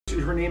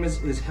her name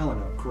is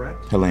Helena,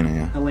 correct? Helena,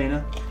 yeah.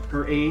 Helena,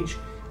 her age.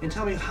 And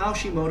tell me how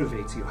she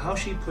motivates you, how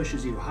she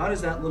pushes you. How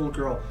does that little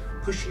girl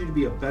push you to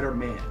be a better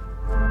man?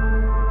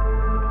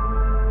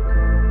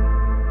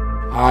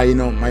 You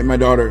know, my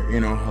daughter, you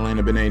know,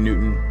 Helena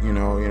Newton, you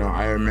know,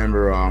 I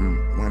remember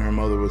when her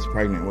mother was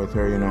pregnant with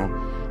her, you know,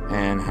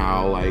 and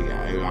how, like,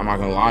 I'm not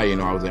gonna lie, you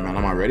know, I was like, man,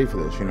 I'm not ready for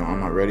this, you know, I'm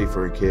not ready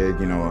for a kid,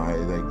 you know,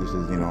 this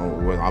is, you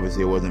know,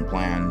 obviously it wasn't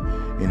planned,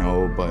 you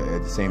know, but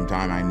at the same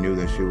time, I knew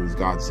that she was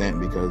God sent,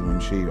 because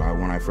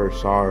when I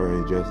first saw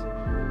her, it just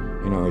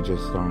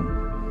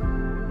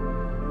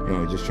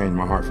changed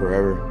my heart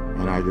forever,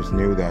 and I just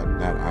knew that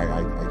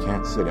I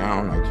can't sit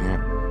down, I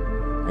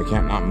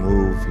can't not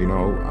move, you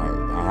know,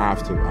 I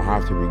have to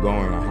be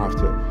going, I have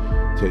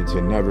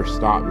to never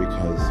stop,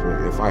 because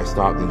if I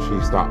stop, then she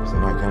stops,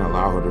 and I can't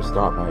allow her to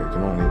stop. I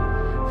can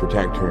only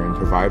protect her and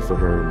provide for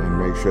her and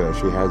make sure that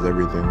she has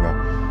everything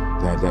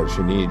that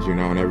she needs, you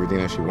know, and everything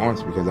that she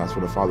wants, because that's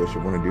what a father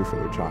should want to do for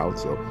their child.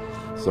 So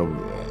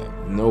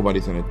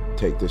nobody's going to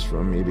take this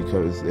from me,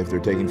 because if they're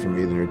taking from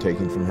me, then they're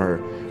taking from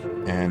her,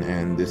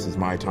 and this is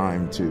my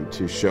time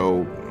to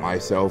show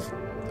myself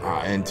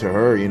and to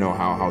her, you know,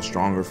 how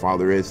strong her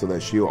father is, so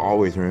that she'll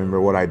always remember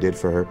what I did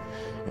for her,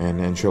 and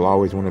then she'll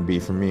always want to be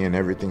for me, and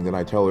everything that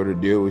I tell her to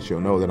do, she'll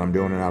know that I'm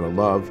doing it out of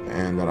love,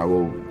 and that I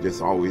will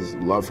just always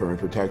love her and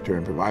protect her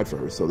and provide for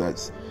her. So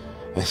that's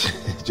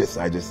just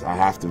I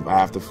have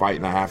to fight,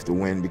 and I have to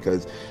win,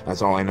 because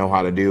that's all I know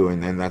how to do,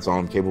 and that's all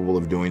I'm capable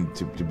of doing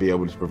to be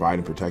able to provide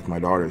and protect my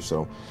daughter.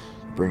 So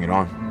bring it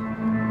on.